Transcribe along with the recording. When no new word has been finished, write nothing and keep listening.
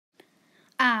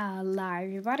Hello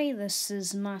everybody, this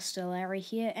is Master Larry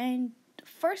here, and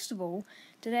first of all,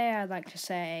 today I'd like to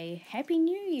say Happy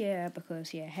New Year,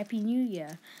 because Happy New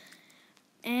Year.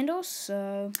 And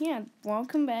also,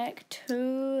 welcome back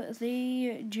to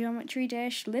the Geometry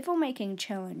Dash level making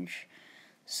challenge.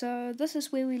 So this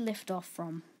is where we left off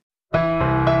from.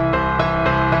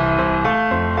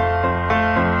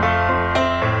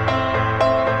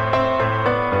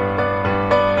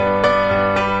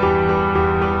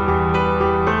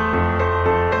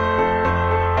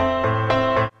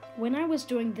 When I was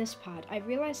doing this part, I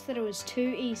realized that it was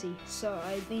too easy, so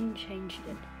I then changed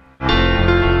it.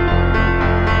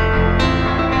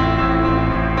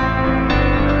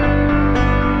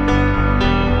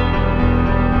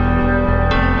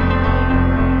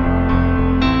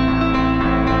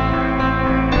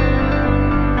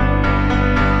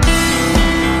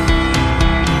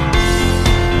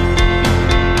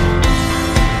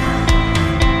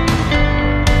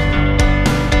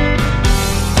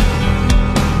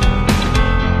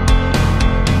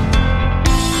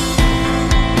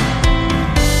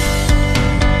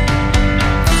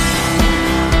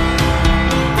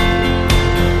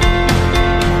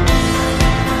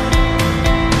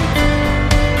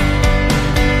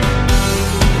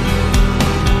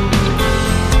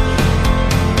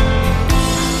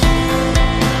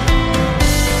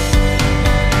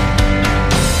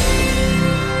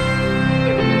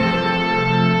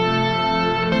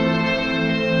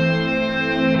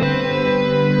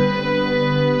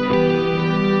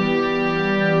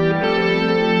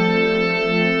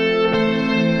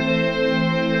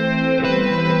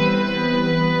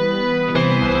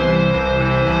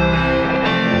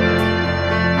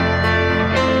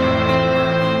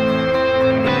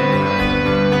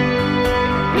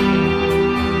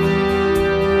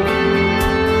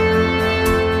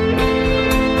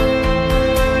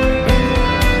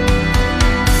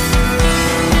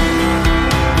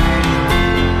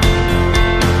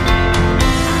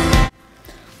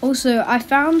 Also, I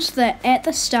found that at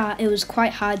the start it was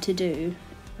quite hard to do,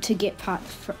 to get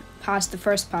past the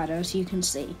first part, as you can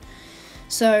see.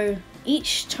 So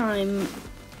each time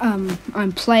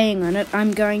I'm playing on it,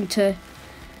 I'm going to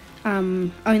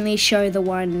only show the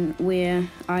one where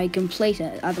I complete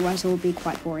it, otherwise it will be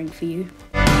quite boring for you.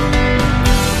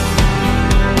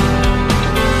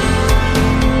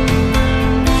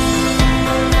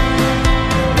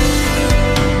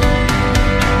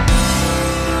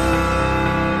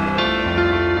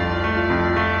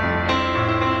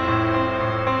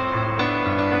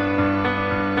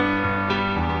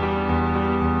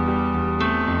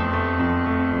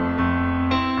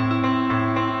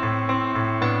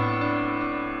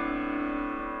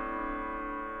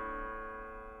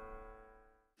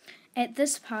 At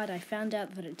this part, I found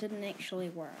out that it didn't actually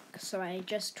work, so I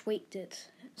just tweaked it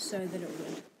so that it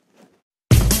would.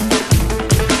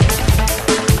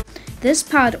 This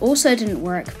part also didn't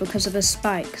work because of a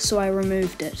spike, so I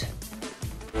removed it.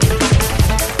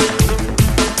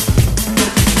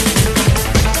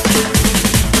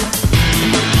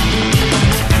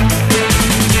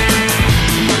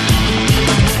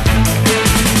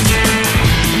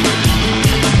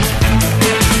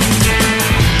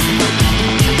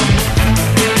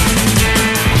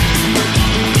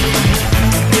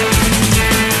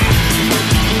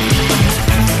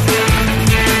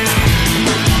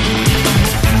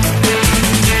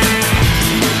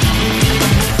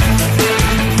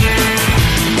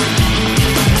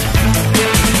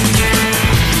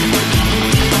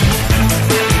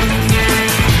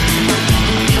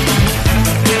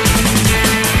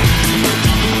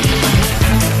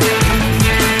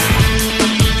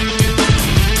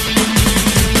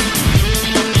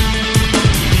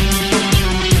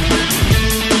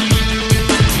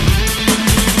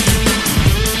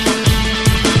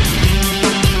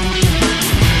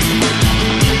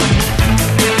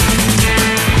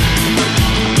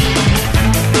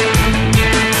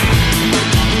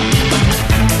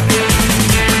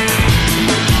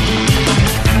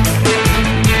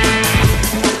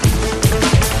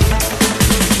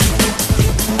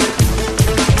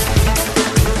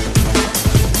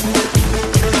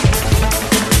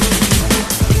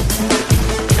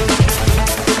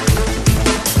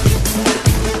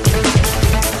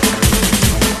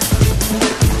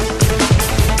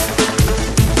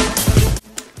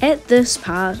 At this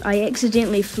part, I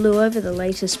accidentally flew over the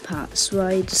latest part, so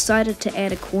I decided to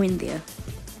add a coin there.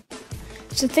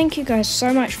 So thank you guys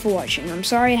so much for watching. I'm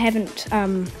sorry I haven't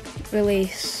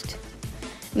released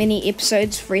many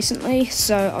episodes recently,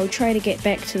 so I'll try to get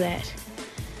back to that.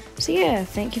 So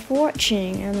thank you for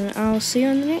watching, and I'll see you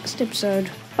in the next episode.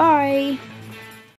 Bye!